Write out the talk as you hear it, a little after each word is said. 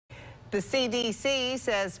The CDC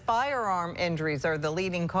says firearm injuries are the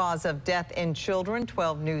leading cause of death in children.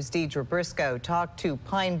 12 News' Deidre Briscoe talked to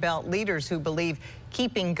Pine Belt leaders who believe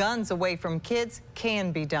keeping guns away from kids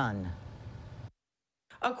can be done.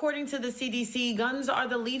 According to the CDC, guns are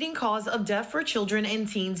the leading cause of death for children and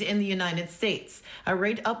teens in the United States, a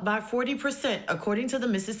rate up by 40%, according to the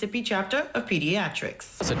Mississippi chapter of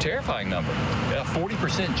pediatrics. It's a terrifying number, a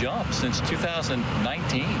 40% jump since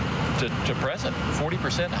 2019 to present,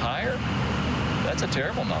 40% higher. That's a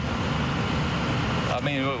terrible number. I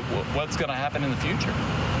mean, what's going to happen in the future?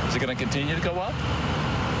 Is it going to continue to go up?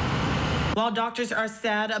 While doctors are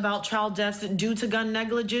sad about child deaths due to gun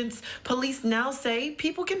negligence, police now say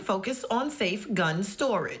people can focus on safe gun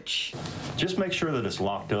storage. Just make sure that it's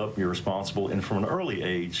locked up, you're responsible, and from an early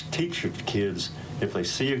age, teach your kids if they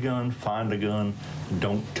see a gun, find a gun,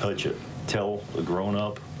 don't touch it. Tell a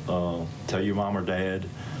grown-up, tell your mom or dad,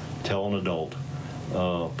 tell an adult.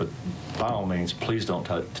 But by all means, please don't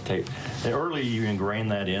take. The earlier you ingrain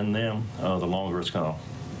that in them, the longer it's going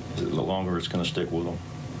to stick with them.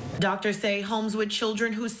 Doctors say homes with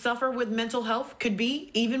children who suffer with mental health could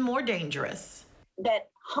be even more dangerous. That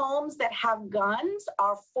homes that have guns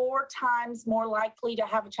are 4 times more likely to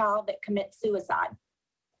have a child that commits suicide.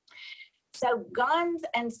 So guns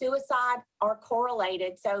and suicide are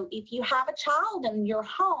correlated. So if you have a child in your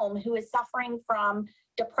home who is suffering from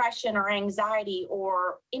depression or anxiety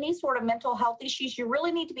or any sort of mental health issues, you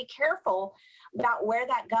really need to be careful about where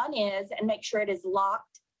that gun is and make sure it is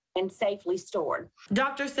locked and safely stored.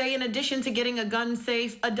 Doctors say in addition to getting a gun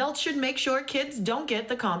safe, adults should make sure kids don't get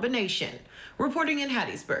the combination. Reporting in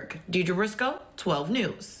Hattiesburg, Deidre Briscoe, 12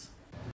 News.